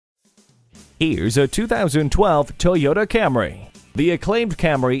Here's a 2012 Toyota Camry. The acclaimed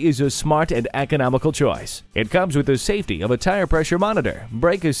Camry is a smart and economical choice. It comes with the safety of a tire pressure monitor,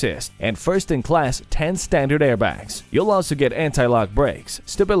 brake assist, and first-in-class 10 standard airbags. You'll also get anti-lock brakes,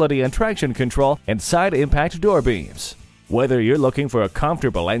 stability and traction control, and side impact door beams. Whether you're looking for a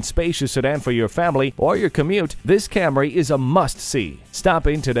comfortable and spacious sedan for your family or your commute, this Camry is a must-see. Stop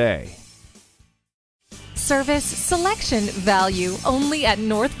in today. Service, selection, value, only at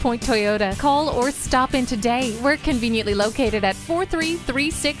North Point Toyota. Call or stop in today. We're conveniently located at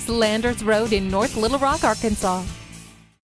 4336 Landers Road in North Little Rock, Arkansas.